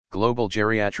Global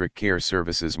geriatric care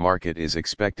services market is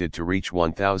expected to reach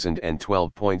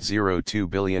 $1,012.02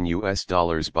 billion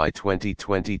by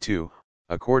 2022,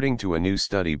 according to a new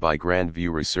study by Grand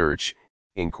View Research,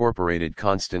 Incorporated.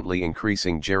 Constantly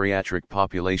increasing geriatric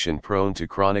population prone to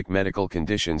chronic medical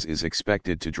conditions is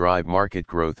expected to drive market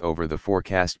growth over the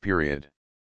forecast period.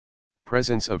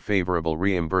 Presence of favorable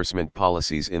reimbursement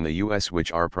policies in the U.S.,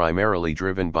 which are primarily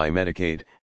driven by Medicaid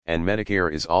and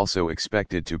Medicare, is also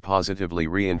expected to positively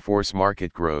reinforce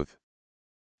market growth.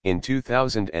 In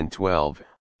 2012,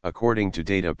 according to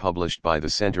data published by the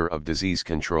Center of Disease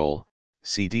Control,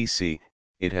 CDC,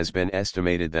 it has been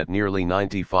estimated that nearly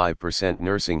 95%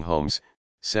 nursing homes,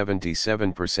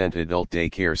 77% adult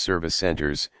daycare service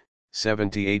centers,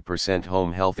 78%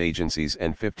 home health agencies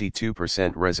and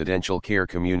 52% residential care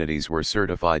communities were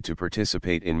certified to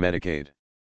participate in Medicaid.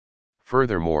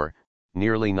 Furthermore,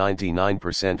 nearly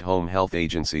 99% home health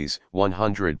agencies,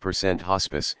 100%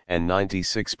 hospice and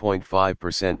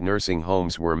 96.5% nursing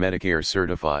homes were Medicare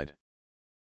certified.